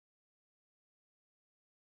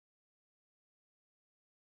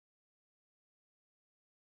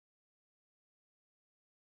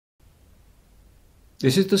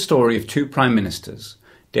This is the story of two Prime Ministers,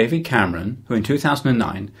 David Cameron, who in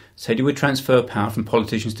 2009 said he would transfer power from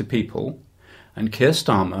politicians to people, and Keir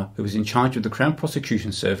Starmer, who was in charge of the Crown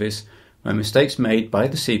Prosecution Service when mistakes made by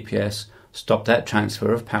the CPS stopped that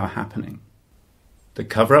transfer of power happening. The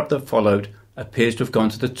cover-up that followed appears to have gone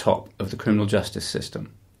to the top of the criminal justice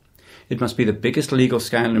system. It must be the biggest legal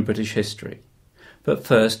scandal in British history. But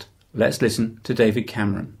first, let's listen to David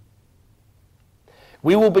Cameron.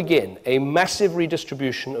 We will begin a massive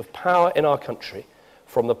redistribution of power in our country,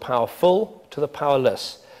 from the powerful to the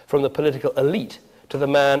powerless, from the political elite to the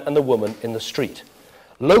man and the woman in the street.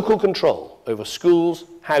 Local control over schools,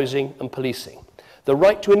 housing and policing. The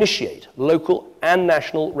right to initiate local and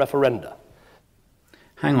national referenda.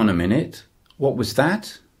 Hang on a minute. What was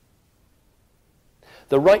that?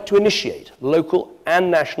 The right to initiate local and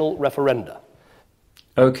national referenda.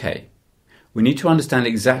 OK. We need to understand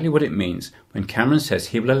exactly what it means when Cameron says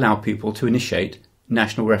he will allow people to initiate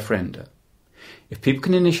national referenda. If people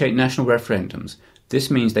can initiate national referendums,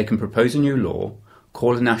 this means they can propose a new law,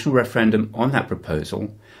 call a national referendum on that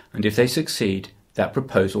proposal, and if they succeed, that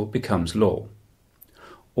proposal becomes law.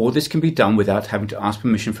 All this can be done without having to ask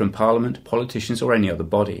permission from Parliament, politicians or any other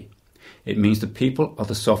body. It means the people are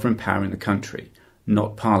the sovereign power in the country,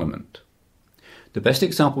 not Parliament. The best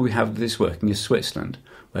example we have of this working is Switzerland,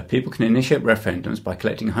 where people can initiate referendums by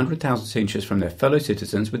collecting 100,000 signatures from their fellow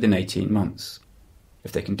citizens within 18 months.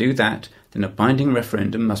 If they can do that, then a binding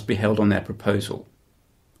referendum must be held on their proposal.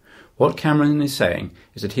 What Cameron is saying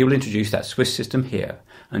is that he will introduce that Swiss system here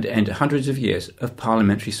and end hundreds of years of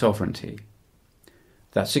parliamentary sovereignty.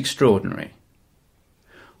 That's extraordinary.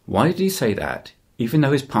 Why did he say that, even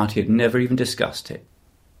though his party had never even discussed it?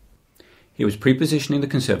 He was prepositioning the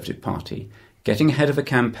Conservative Party, getting ahead of a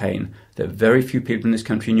campaign that very few people in this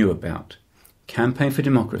country knew about. Campaign for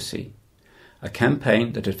Democracy. A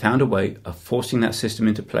campaign that had found a way of forcing that system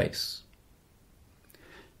into place.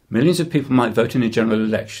 Millions of people might vote in a general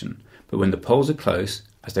election, but when the polls are close,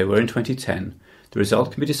 as they were in 2010, the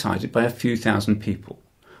result can be decided by a few thousand people,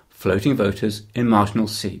 floating voters in marginal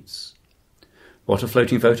seats. What are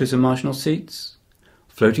floating voters in marginal seats?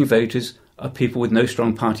 Floating voters are people with no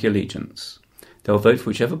strong party allegiance. They'll vote for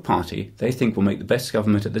whichever party they think will make the best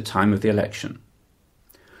government at the time of the election.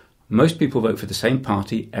 Most people vote for the same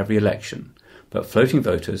party every election, but floating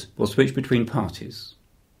voters will switch between parties.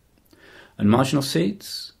 And marginal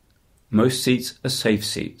seats? Most seats are safe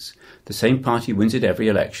seats. The same party wins at every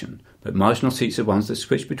election, but marginal seats are ones that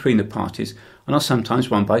switch between the parties and are sometimes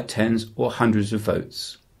won by tens or hundreds of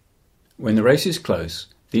votes. When the race is close,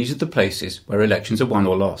 these are the places where elections are won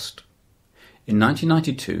or lost. In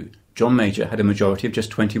 1992, John Major had a majority of just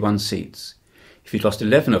 21 seats. If he'd lost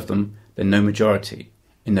 11 of them, then no majority.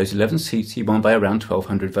 In those 11 seats, he won by around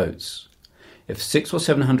 1,200 votes. If 600 or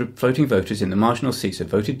 700 floating voters in the marginal seats had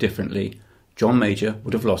voted differently, John Major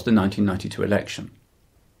would have lost the 1992 election.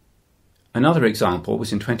 Another example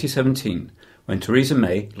was in 2017, when Theresa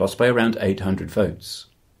May lost by around 800 votes.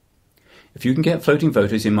 If you can get floating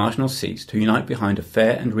voters in marginal seats to unite behind a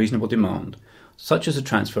fair and reasonable demand, such as a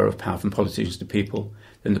transfer of power from politicians to people,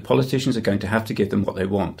 then the politicians are going to have to give them what they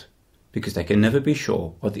want, because they can never be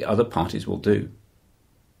sure what the other parties will do.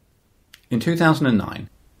 In 2009,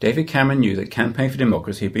 David Cameron knew that Campaign for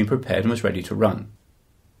Democracy had been prepared and was ready to run.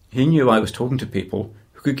 He knew I was talking to people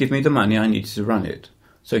who could give me the money I needed to run it,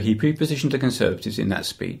 so he prepositioned the Conservatives in that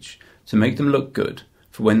speech to make them look good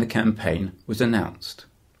for when the campaign was announced.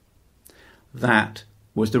 That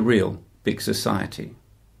was the real big society.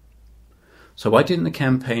 So why didn't the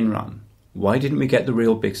campaign run? Why didn't we get the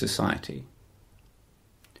real big society?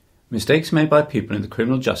 Mistakes made by people in the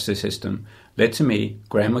criminal justice system led to me,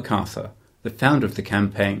 Graham McArthur, the founder of the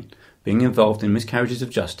campaign, being involved in miscarriages of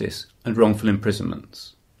justice and wrongful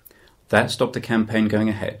imprisonments. That stopped the campaign going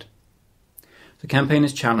ahead. The campaign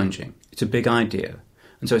is challenging, it's a big idea,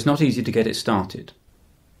 and so it's not easy to get it started.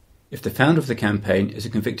 If the founder of the campaign is a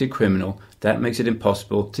convicted criminal, that makes it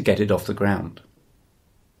impossible to get it off the ground.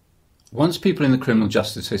 Once people in the criminal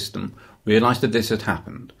justice system realised that this had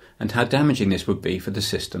happened, and how damaging this would be for the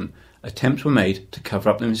system, attempts were made to cover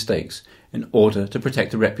up the mistakes in order to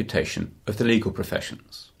protect the reputation of the legal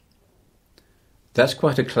professions. That's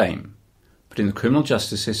quite a claim, but in the criminal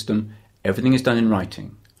justice system, everything is done in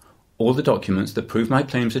writing. All the documents that prove my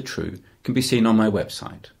claims are true can be seen on my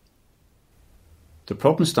website. The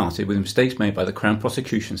problem started with mistakes made by the Crown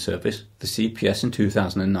Prosecution Service, the CPS, in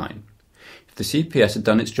 2009. If the CPS had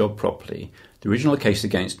done its job properly, the original case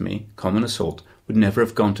against me, common assault, would never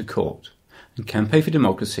have gone to court, and Campaign for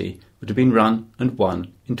Democracy would have been run and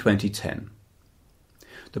won in 2010.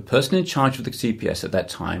 The person in charge of the CPS at that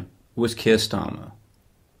time was Keir Starmer.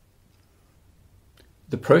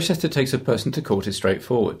 The process that takes a person to court is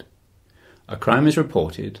straightforward. A crime is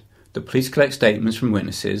reported, the police collect statements from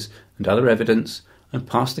witnesses and other evidence and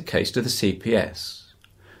pass the case to the CPS.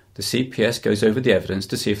 The CPS goes over the evidence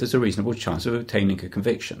to see if there's a reasonable chance of obtaining a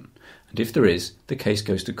conviction, and if there is, the case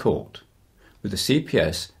goes to court, with the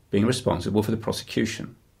CPS being responsible for the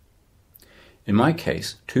prosecution. In my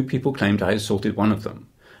case, 2 people claimed I had assaulted one of them,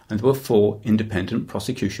 and there were 4 independent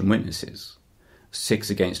prosecution witnesses. 6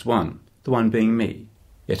 against 1, the one being me.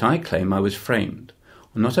 Yet I claim I was framed.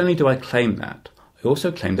 And not only do I claim that, I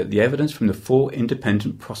also claim that the evidence from the 4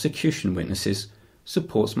 independent prosecution witnesses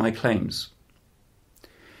supports my claims.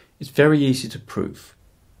 It's very easy to prove.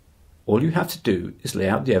 All you have to do is lay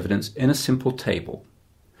out the evidence in a simple table.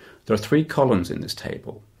 There are 3 columns in this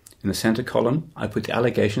table. In the centre column, I put the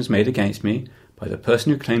allegations made against me by the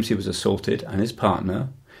person who claims he was assaulted and his partner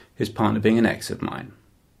being an ex of mine.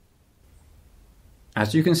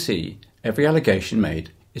 As you can see, every allegation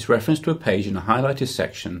made is referenced to a page in a highlighted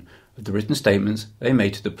section of the written statements they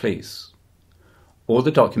made to the police. All the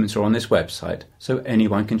documents are on this website, so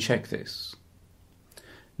anyone can check this.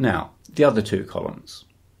 Now, the other 2 columns.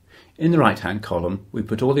 In the right-hand column, we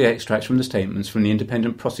put all the extracts from the statements from the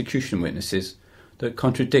independent prosecution witnesses that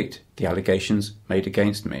contradict the allegations made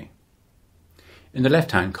against me. In the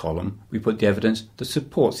left-hand column, we put the evidence that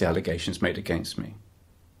supports the allegations made against me.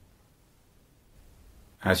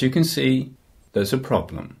 As you can see, there's a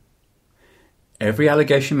problem. Every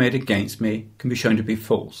allegation made against me can be shown to be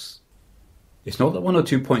false. It's not that 1 or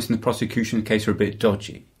 2 points in the prosecution case are a bit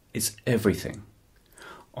dodgy, it's everything.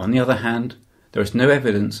 On the other hand, there is no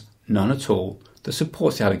evidence, none at all, that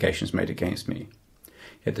supports the allegations made against me.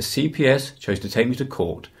 Yet the CPS chose to take me to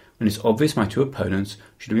court when it's obvious my 2 opponents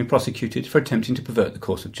should have been prosecuted for attempting to pervert the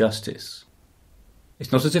course of justice.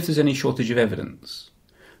 It's not as if there's any shortage of evidence,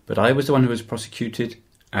 but I was the one who was prosecuted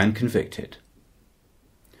and convicted.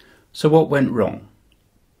 So what went wrong?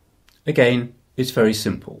 Again, it's very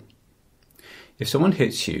simple. If someone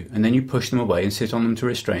hits you and then you push them away and sit on them to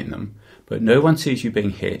restrain them, but no one sees you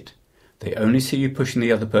being hit, they only see you pushing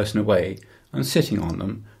the other person away and sitting on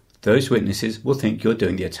them, those witnesses will think you're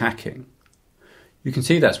doing the attacking. You can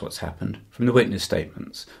see that's what's happened from the witness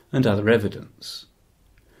statements and other evidence.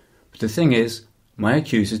 But the thing is, my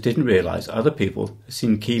accusers didn't realise other people had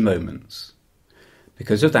seen key moments.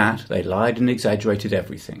 Because of that, they lied and exaggerated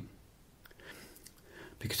everything.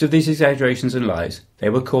 Because of these exaggerations and lies, they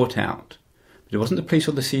were caught out. But it wasn't the police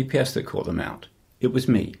or the CPS that caught them out. It was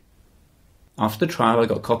me. After the trial, I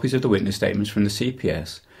got copies of the witness statements from the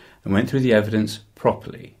CPS and went through the evidence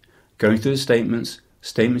properly, going through the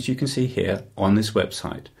statements you can see here on this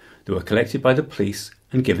website that were collected by the police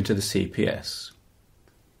and given to the CPS.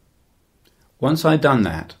 Once I'd done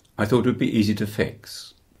that, I thought it would be easy to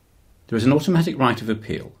fix. There is an automatic right of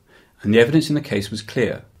appeal, and the evidence in the case was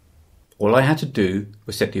clear. All I had to do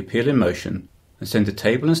was set the appeal in motion and send the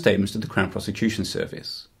table and statements to the Crown Prosecution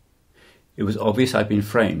Service. It was obvious I'd been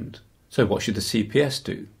framed, so what should the CPS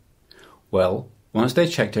do? Well, once they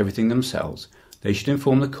checked everything themselves, they should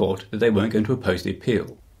inform the court that they weren't going to oppose the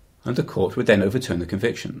appeal, and the court would then overturn the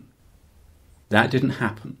conviction. That didn't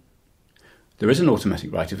happen. There is an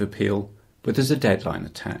automatic right of appeal, but there's a deadline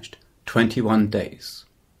attached, 21 days.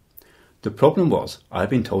 The problem was I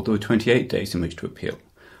had been told there were 28 days in which to appeal,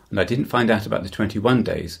 and I didn't find out about the 21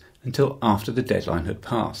 days until after the deadline had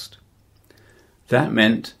passed. That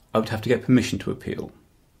meant I would have to get permission to appeal.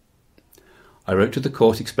 I wrote to the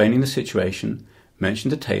court explaining the situation,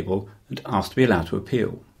 mentioned the table, and asked to be allowed to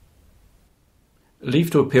appeal.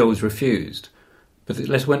 Leave to appeal was refused, but the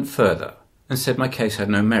letter went further and said my case had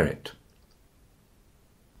no merit.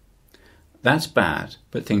 That's bad,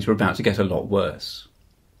 but things were about to get a lot worse.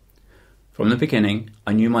 From the beginning,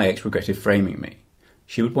 I knew my ex regretted framing me.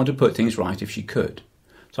 She would want to put things right if she could,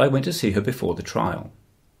 so I went to see her before the trial.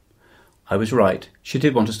 I was right, she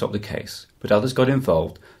did want to stop the case, but others got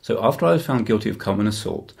involved, so after I was found guilty of common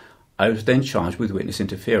assault, I was then charged with witness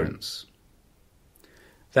interference.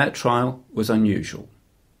 That trial was unusual.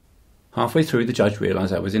 Halfway through, the judge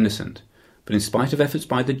realised I was innocent, but in spite of efforts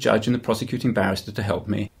by the judge and the prosecuting barrister to help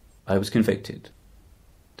me, I was convicted.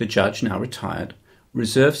 The judge, now retired,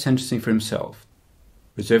 reserved sentencing for himself.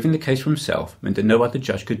 Reserving the case for himself meant that no other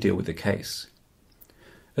judge could deal with the case.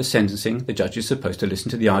 At sentencing, the judge is supposed to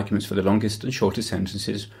listen to the arguments for the longest and shortest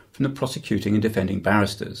sentences from the prosecuting and defending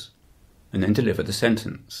barristers, and then deliver the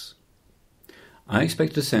sentence. I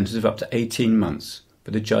expected a sentence of up to 18 months,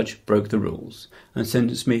 but the judge broke the rules and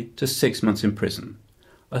sentenced me to 6 months in prison,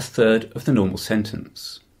 a third of the normal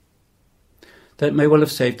sentence. That may well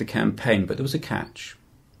have saved the campaign, but there was a catch.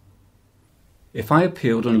 If I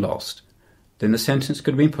appealed and lost, then the sentence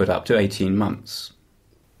could have been put up to 18 months.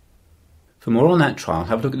 For more on that trial,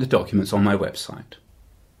 have a look at the documents on my website.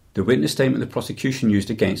 The witness statement the prosecution used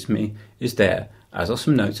against me is there, as are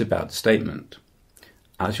some notes about the statement.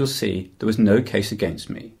 As you'll see, there was no case against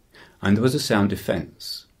me, and there was a sound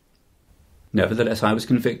defence. Nevertheless, I was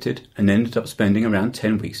convicted and ended up spending around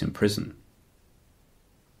 10 weeks in prison.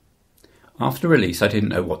 After release, I didn't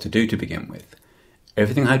know what to do to begin with.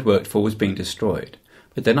 Everything I'd worked for was being destroyed,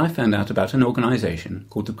 but then I found out about an organisation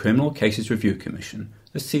called the Criminal Cases Review Commission,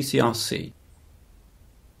 the CCRC.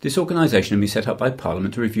 This organisation had been set up by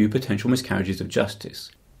Parliament to review potential miscarriages of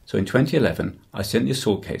justice, so in 2011 I sent the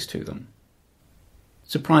assault case to them.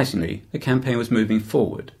 Surprisingly, the campaign was moving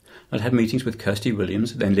forward. I'd had meetings with Kirsty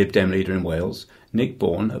Williams, then Lib Dem leader in Wales, Nick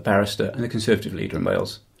Bourne, a barrister and the Conservative leader in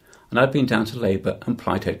Wales, and I'd been down to Labour and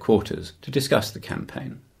Plaid headquarters to discuss the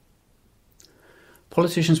campaign.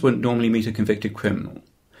 Politicians wouldn't normally meet a convicted criminal,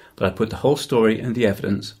 but I put the whole story and the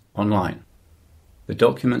evidence online. The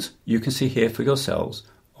documents you can see here for yourselves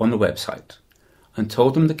on the website, and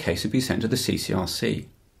told them the case had been sent to the CCRC.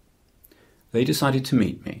 They decided to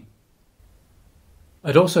meet me.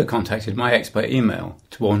 I'd also contacted my ex by email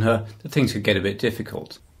to warn her that things could get a bit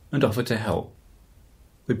difficult, and offered to help.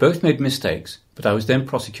 We both made mistakes, but I was then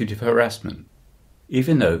prosecuted for harassment,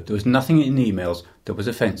 even though there was nothing in the emails that was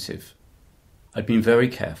offensive. I'd been very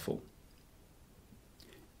careful.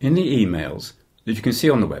 In the emails that you can see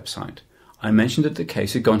on the website, I mentioned that the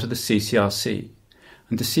case had gone to the CCRC,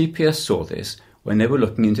 and the CPS saw this when they were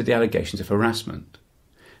looking into the allegations of harassment.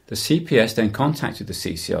 The CPS then contacted the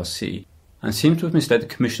CCRC and seemed to have misled the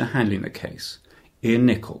commissioner handling the case, Ian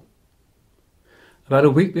Nicol. About a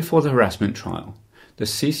week before the harassment trial, the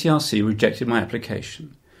CCRC rejected my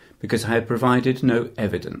application because I had provided no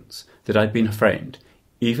evidence that I'd been framed,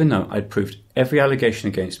 even though I'd proved every allegation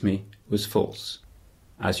against me was false,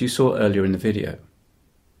 as you saw earlier in the video.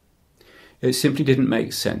 It simply didn't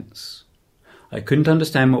make sense. I couldn't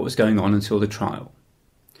understand what was going on until the trial.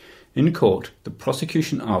 In court, the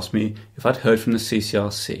prosecution asked me if I'd heard from the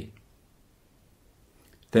CCRC.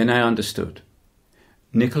 Then I understood.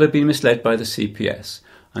 Nicol had been misled by the CPS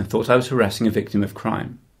and thought I was harassing a victim of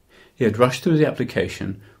crime. He had rushed through the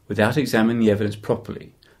application without examining the evidence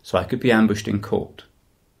properly, so I could be ambushed in court.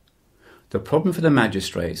 The problem for the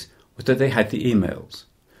magistrates was that they had the emails.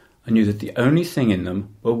 I knew that the only thing in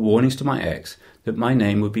them were warnings to my ex that my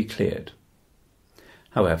name would be cleared.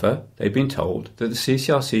 However, they'd been told that the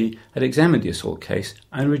CCRC had examined the assault case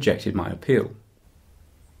and rejected my appeal.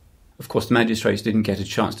 Of course, the magistrates didn't get a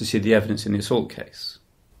chance to see the evidence in the assault case.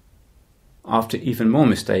 After even more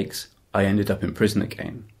mistakes, I ended up in prison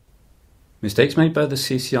again. Mistakes made by the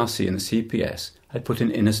CCRC and the CPS had put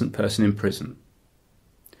an innocent person in prison.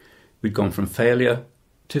 We'd gone from failure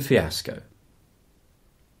to fiasco.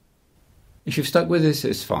 If you've stuck with us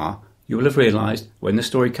this far, you will have realised when the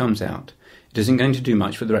story comes out, it isn't going to do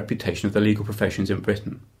much for the reputation of the legal professions in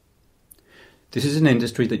Britain. This is an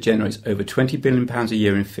industry that generates over £20 billion a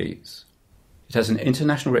year in fees. It has an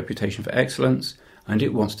international reputation for excellence, and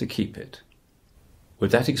it wants to keep it.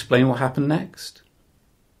 Would that explain what happened next?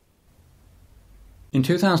 In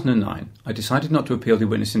 2009, I decided not to appeal the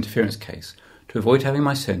witness interference case to avoid having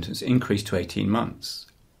my sentence increased to 18 months.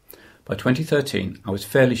 By 2013, I was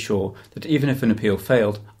fairly sure that even if an appeal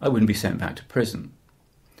failed, I wouldn't be sent back to prison.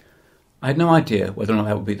 I had no idea whether or not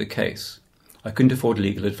that would be the case. I couldn't afford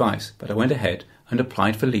legal advice, but I went ahead and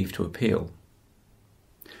applied for leave to appeal.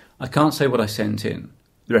 I can't say what I sent in.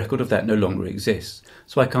 The record of that no longer exists,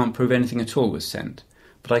 so I can't prove anything at all was sent,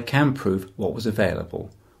 but I can prove what was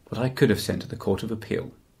available, what I could have sent to the Court of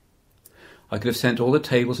Appeal. I could have sent all the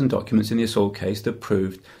tables and documents in the assault case that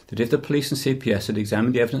proved that if the police and CPS had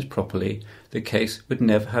examined the evidence properly, the case would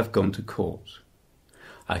never have gone to court.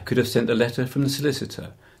 I could have sent the letter from the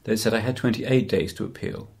solicitor that said I had 28 days to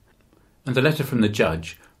appeal, and the letter from the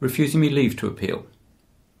judge refusing me leave to appeal.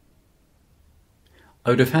 I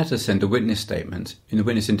would have had to send a witness statement in the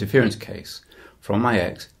witness interference case from my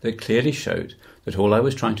ex that clearly showed that all I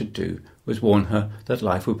was trying to do was warn her that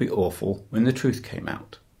life would be awful when the truth came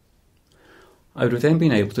out. I would have then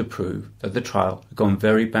been able to prove that the trial had gone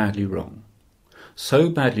very badly wrong. So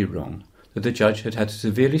badly wrong that the judge had had to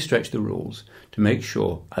severely stretch the rules to make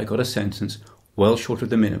sure I got a sentence well short of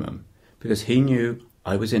the minimum, because he knew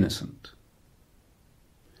I was innocent.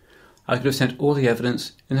 I could have sent all the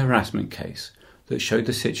evidence in the harassment case that showed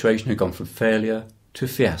the situation had gone from failure to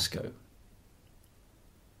fiasco.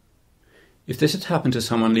 If this had happened to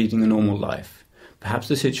someone leading a normal life, perhaps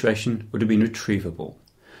the situation would have been retrievable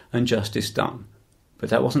and justice done, but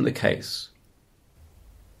that wasn't the case.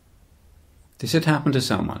 This had happened to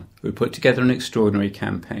someone who had put together an extraordinary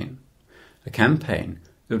campaign, a campaign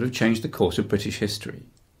that would have changed the course of British history,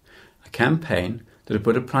 a campaign that had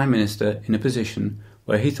put a Prime Minister in a position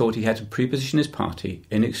where he thought he had to preposition his party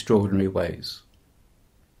in extraordinary ways.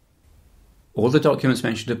 All the documents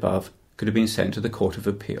mentioned above could have been sent to the Court of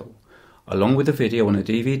Appeal, along with a video on a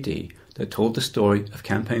DVD that told the story of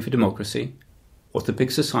Campaign for Democracy, what the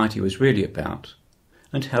big society was really about,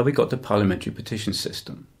 and how we got the parliamentary petition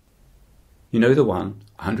system. You know the one,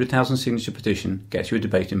 100,000 signature petition gets you a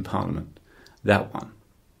debate in Parliament. That one.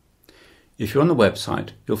 If you're on the website,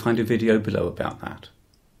 you'll find a video below about that.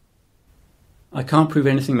 I can't prove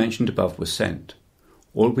anything mentioned above was sent.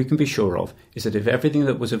 All we can be sure of is that if everything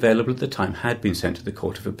that was available at the time had been sent to the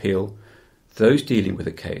Court of Appeal, those dealing with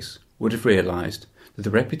the case would have realised that the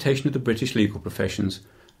reputation of the British legal professions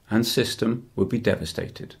and system would be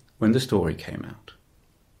devastated when the story came out.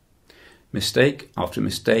 Mistake after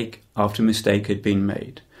mistake after mistake had been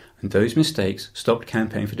made, and those mistakes stopped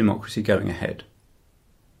Campaign for Democracy going ahead.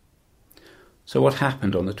 So what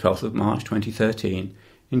happened on the 12th of March 2013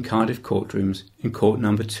 in Cardiff courtrooms in Court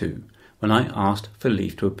Number 2 when I asked for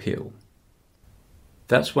leave to appeal?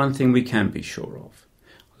 That's one thing we can be sure of.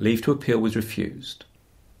 Leave to appeal was refused.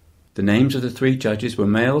 The names of the 3 judges were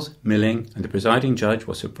Males, Milling, and the presiding judge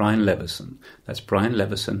was Sir Brian Leveson. That's Brian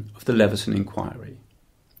Leveson of the Leveson Inquiry.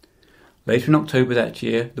 Later in October that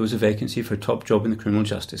year, there was a vacancy for a top job in the criminal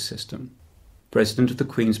justice system, President of the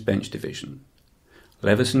Queen's Bench Division.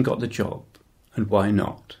 Leveson got the job, and why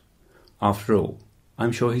not? After all,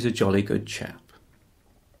 I'm sure he's a jolly good chap.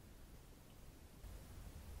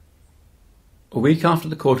 A week after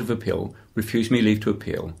the Court of Appeal refused me leave to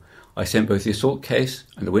appeal, I sent both the assault case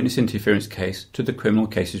and the witness interference case to the Criminal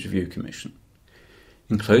Cases Review Commission.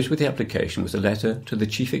 Enclosed with the application was a letter to the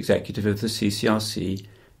Chief Executive of the CCRC,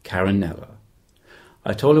 Karen Neller.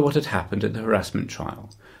 I told her what had happened at the harassment trial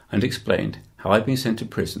and explained how I'd been sent to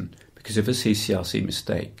prison because of a CCRC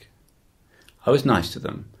mistake. I was nice to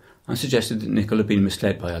them and suggested that Nicol had been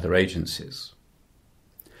misled by other agencies.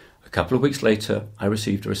 A couple of weeks later, I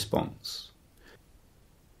received a response.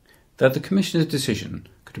 That the Commissioner's decision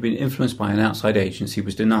could have been influenced by an outside agency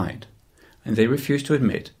was denied, and they refused to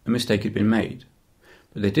admit a mistake had been made,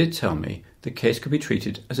 but they did tell me the case could be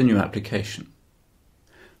treated as a new application.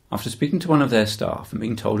 After speaking to one of their staff and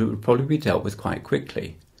being told it would probably be dealt with quite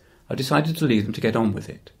quickly, I decided to leave them to get on with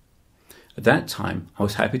it. At that time, I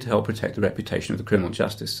was happy to help protect the reputation of the criminal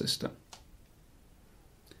justice system.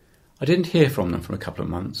 I didn't hear from them for a couple of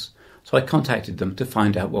months, so I contacted them to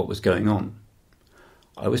find out what was going on.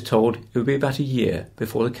 I was told it would be about a year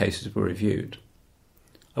before the cases were reviewed.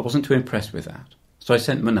 I wasn't too impressed with that, so I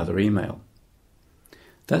sent them another email.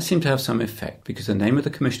 That seemed to have some effect because the name of the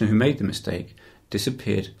commissioner who made the mistake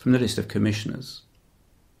disappeared from the list of commissioners.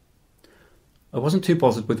 I wasn't too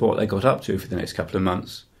bothered with what they got up to for the next couple of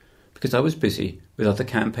months, because I was busy with other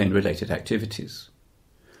campaign-related activities,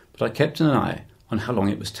 but I kept an eye on how long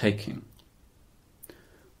it was taking.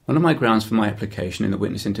 One of my grounds for my application in the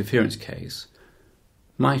witness interference case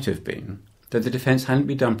might have been that the defence hadn't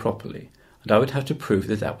been done properly, and I would have to prove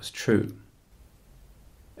that that was true.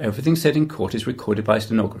 Everything said in court is recorded by a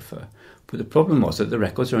stenographer, but the problem was that the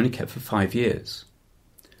records are only kept for 5 years.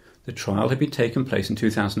 The trial had been taken place in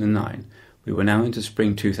 2009. We were now into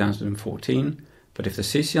spring 2014, but if the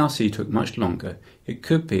CCRC took much longer, it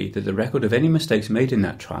could be that the record of any mistakes made in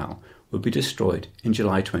that trial would be destroyed in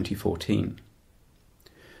July 2014.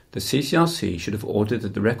 The CCRC should have ordered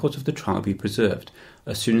that the records of the trial be preserved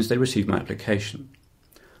as soon as they received my application.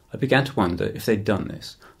 I began to wonder if they'd done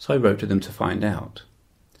this, so I wrote to them to find out.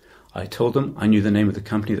 I told them I knew the name of the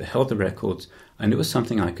company that held the records, and it was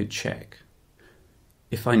something I could check,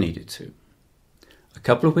 if I needed to. A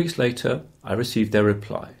couple of weeks later, I received their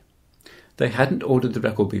reply. They hadn't ordered the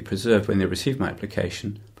record be preserved when they received my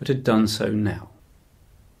application, but had done so now.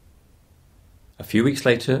 A few weeks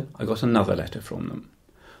later, I got another letter from them.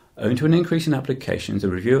 Owing to an increase in applications, the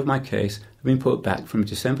review of my case had been put back from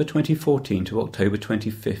December 2014 to October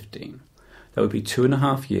 2015. That would be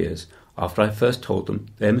 2.5 years after I first told them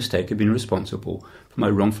their mistake had been responsible for my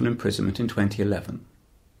wrongful imprisonment in 2011.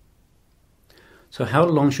 So how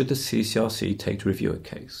long should the CCRC take to review a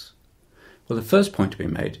case? Well, the first point to be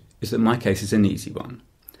made is that my case is an easy one.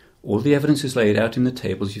 All the evidence is laid out in the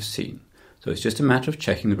tables you've seen, so it's just a matter of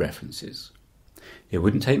checking the references. It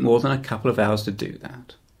wouldn't take more than a couple of hours to do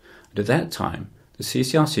that. And at that time, the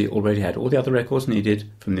CCRC already had all the other records needed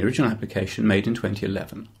from the original application made in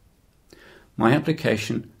 2011. My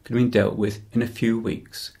application could have been dealt with in a few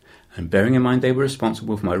weeks, and bearing in mind they were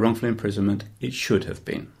responsible for my wrongful imprisonment, it should have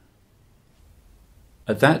been.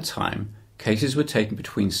 At that time, cases were taking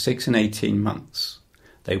between 6 and 18 months.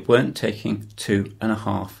 They weren't taking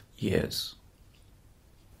 2.5 years.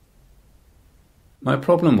 My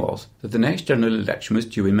problem was that the next general election was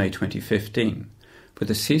due in May 2015, but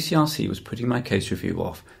the CCRC was putting my case review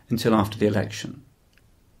off until after the election.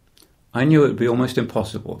 I knew it would be almost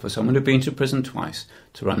impossible for someone who'd been to prison twice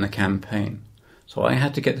to run a campaign, so I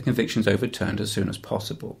had to get the convictions overturned as soon as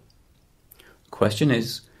possible. The question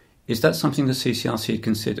is that something the CCRC had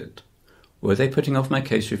considered? Were they putting off my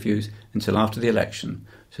case reviews until after the election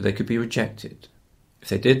so they could be rejected? If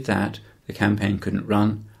they did that, the campaign couldn't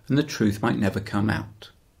run and the truth might never come out.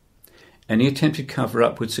 Any attempted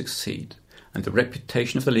cover-up would succeed and the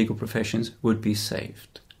reputation of the legal professions would be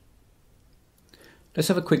saved. Let's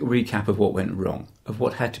have a quick recap of what went wrong, of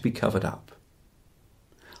what had to be covered up.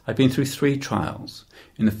 I'd been through 3 trials.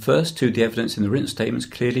 In the first 2, the evidence in the written statements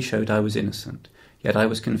clearly showed I was innocent, yet I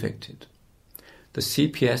was convicted. The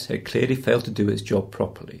CPS had clearly failed to do its job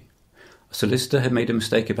properly. A solicitor had made a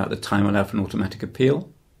mistake about the time allowed for an automatic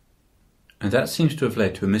appeal, and that seems to have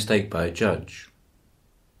led to a mistake by a judge.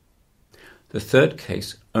 The third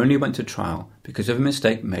case only went to trial because of a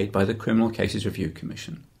mistake made by the Criminal Cases Review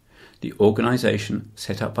Commission, the organisation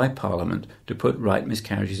set up by Parliament to put right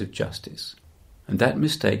miscarriages of justice, and that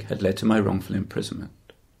mistake had led to my wrongful imprisonment.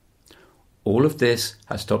 All of this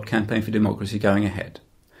has stopped Campaign for Democracy going ahead,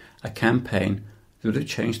 a campaign that would have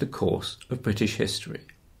changed the course of British history.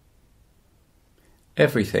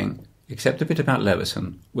 Everything, except a bit about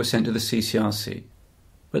Leveson, was sent to the CCRC,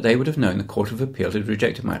 but they would have known the Court of Appeal had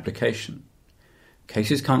rejected my application.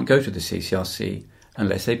 Cases can't go to the CCRC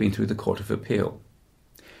unless they've been through the Court of Appeal.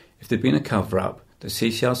 If there'd been a cover-up, the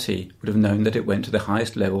CCRC would have known that it went to the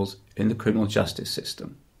highest levels in the criminal justice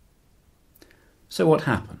system. So what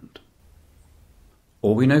happened?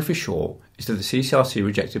 All we know for sure is that the CCRC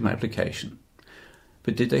rejected my application.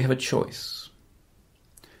 But did they have a choice?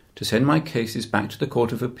 To send my cases back to the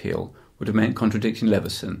Court of Appeal would have meant contradicting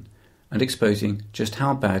Leveson and exposing just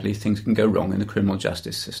how badly things can go wrong in the criminal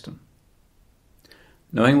justice system.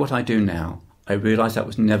 Knowing what I do now, I realised that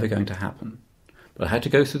was never going to happen, but I had to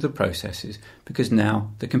go through the processes because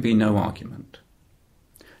now there can be no argument.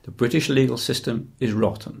 The British legal system is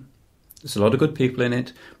rotten. There's a lot of good people in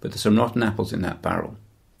it, but there's some rotten apples in that barrel.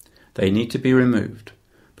 They need to be removed.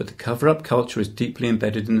 But the cover-up culture is deeply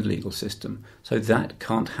embedded in the legal system, so that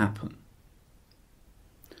can't happen.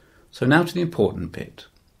 So now to the important bit.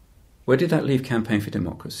 Where did that leave Campaign for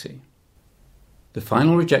Democracy? The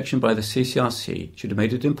final rejection by the CCRC should have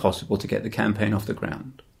made it impossible to get the campaign off the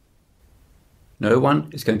ground. No one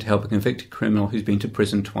is going to help a convicted criminal who's been to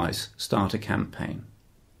prison twice start a campaign.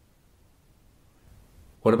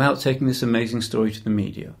 What about taking this amazing story to the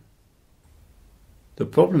media? The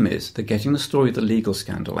problem is that getting the story of the legal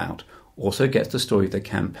scandal out also gets the story of the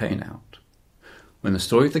campaign out. When the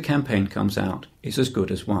story of the campaign comes out, it's as good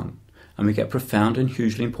as won, and we get profound and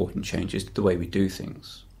hugely important changes to the way we do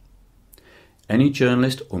things. Any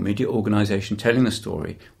journalist or media organisation telling the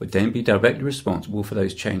story would then be directly responsible for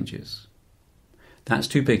those changes. That's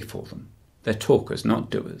too big for them. They're talkers, not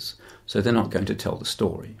doers, so they're not going to tell the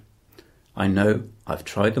story. I know, I've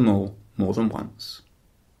tried them all more than once.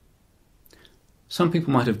 Some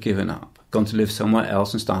people might have given up, gone to live somewhere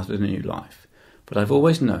else and started a new life, but I've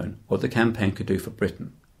always known what the campaign could do for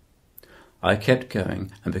Britain. I kept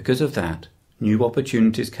going, and because of that, new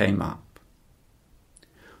opportunities came up.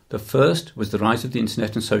 The first was the rise of the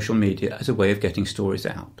internet and social media as a way of getting stories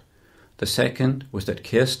out. The second was that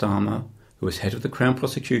Keir Starmer, who was head of the Crown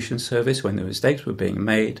Prosecution Service when the mistakes were being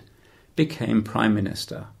made, became Prime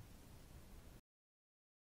Minister.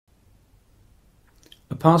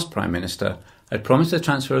 A past Prime Minister had promised the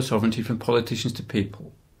transfer of sovereignty from politicians to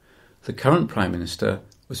people. The current Prime Minister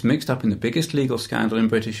was mixed up in the biggest legal scandal in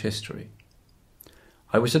British history.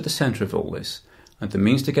 I was at the centre of all this, and the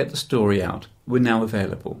means to get the story out were now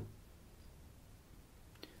available.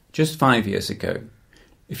 Just 5 years ago,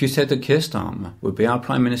 if you said that Keir Starmer would be our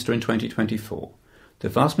Prime Minister in 2024, the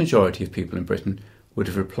vast majority of people in Britain would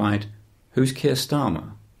have replied, "Who's Keir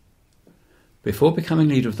Starmer?" Before becoming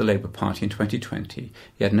leader of the Labour Party in 2020,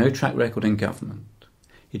 he had no track record in government.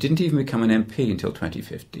 He didn't even become an MP until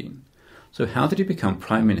 2015. So how did he become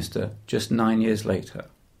Prime Minister just 9 years later?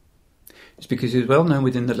 It's because he was well known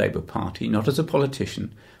within the Labour Party, not as a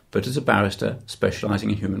politician, but as a barrister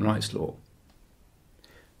specialising in human rights law.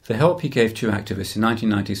 The help he gave 2 activists in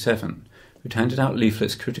 1997, who'd handed out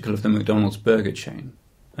leaflets critical of the McDonald's burger chain,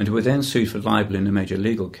 and who were then sued for libel in a major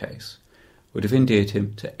legal case, would have endeared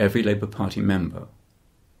him to every Labour Party member.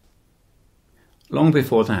 Long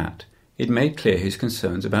before that, he'd made clear his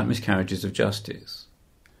concerns about miscarriages of justice.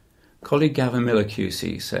 Colleague Gavin Miller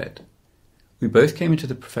QC said, "We both came into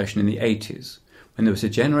the profession in the 80s, when there was a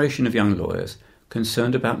generation of young lawyers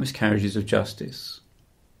concerned about miscarriages of justice.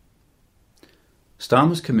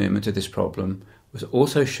 Starmer's commitment to this problem was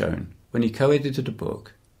also shown when he co-edited a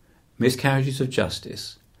book, Miscarriages of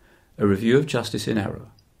Justice, a review of justice in error.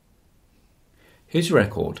 His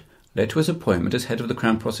record led to his appointment as head of the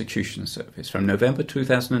Crown Prosecution Service from November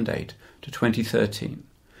 2008 to 2013,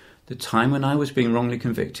 the time when I was being wrongly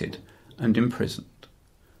convicted and imprisoned.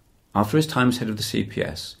 After his time as head of the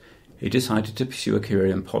CPS, he decided to pursue a career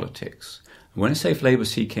in politics, and when a safe Labour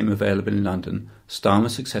seat came available in London, Starmer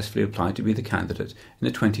successfully applied to be the candidate in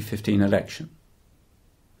the 2015 election.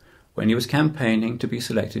 When he was campaigning to be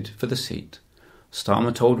selected for the seat,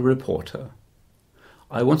 Starmer told a reporter,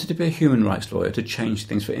 "I wanted to be a human rights lawyer to change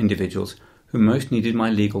things for individuals who most needed my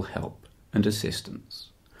legal help and assistance.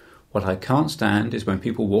 What I can't stand is when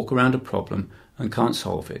people walk around a problem and can't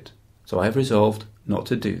solve it, so I have resolved not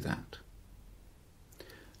to do that."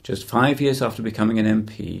 Just 5 years after becoming an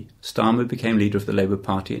MP, Starmer became leader of the Labour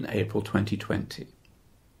Party in April 2020.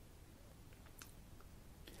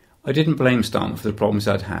 I didn't blame Starmer for the problems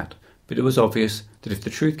I'd had, but it was obvious that if the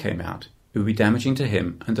truth came out, it would be damaging to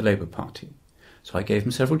him and the Labour Party, so I gave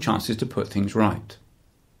him several chances to put things right.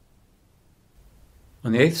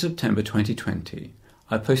 On the 8th of September 2020,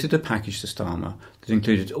 I posted a package to Starmer that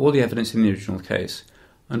included all the evidence in the original case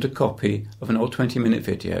and a copy of an old 20-minute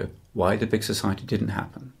video, Why the Big Society Didn't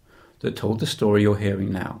Happen, that told the story you're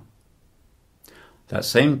hearing now. That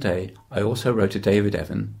same day, I also wrote to David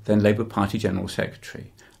Evan, then Labour Party General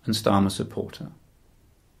Secretary and Starmer supporter.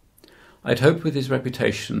 I'd hoped with his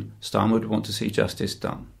reputation Starmer would want to see justice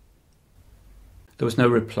done. There was no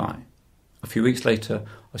reply. A few weeks later,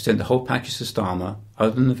 I sent the whole package to Starmer,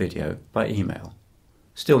 other than the video, by email.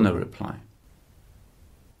 Still no reply.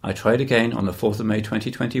 I tried again on the 4th of May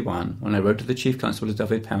 2021 when I wrote to the Chief Constable of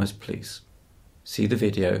Dyfed Powys Police. See the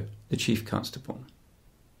video, The Chief Constable.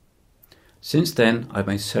 Since then, I've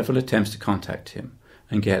made several attempts to contact him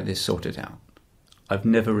and get this sorted out. I've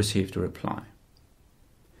never received a reply.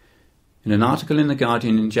 In an article in The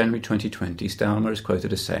Guardian in January 2020, Starmer is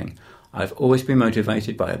quoted as saying, "I've always been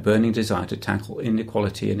motivated by a burning desire to tackle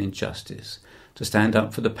inequality and injustice, to stand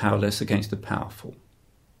up for the powerless against the powerful."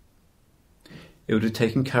 It would have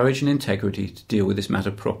taken courage and integrity to deal with this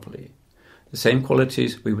matter properly, the same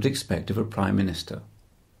qualities we would expect of a Prime Minister.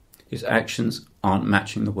 His actions aren't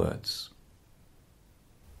matching the words.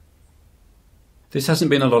 This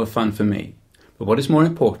hasn't been a lot of fun for me, but what is more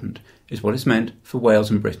important is what it's meant for Wales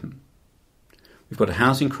and Britain. We've got a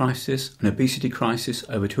housing crisis, an obesity crisis,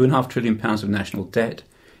 over £2.5 trillion of national debt,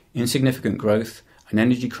 insignificant growth, an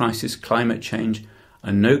energy crisis, climate change,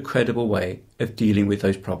 and no credible way of dealing with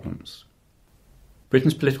those problems.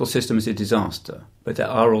 Britain's political system is a disaster, but there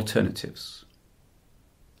are alternatives.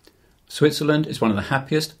 Switzerland is one of the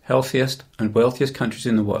happiest, healthiest, and wealthiest countries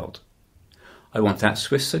in the world. I want that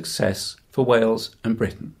Swiss success for Wales and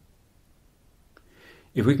Britain.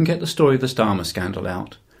 If we can get the story of the Starmer scandal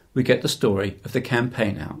out, we get the story of the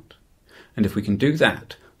campaign out. And if we can do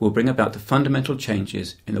that, we'll bring about the fundamental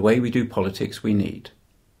changes in the way we do politics we need.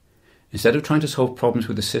 Instead of trying to solve problems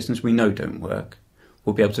with the systems we know don't work,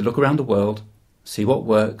 we'll be able to look around the world, see what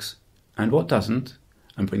works and what doesn't,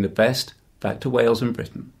 and bring the best back to Wales and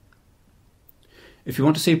Britain. If you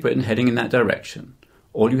want to see Britain heading in that direction,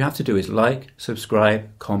 all you have to do is like, subscribe,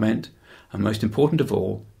 comment, and most important of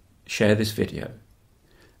all, share this video.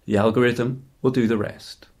 The algorithm will do the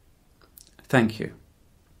rest. Thank you.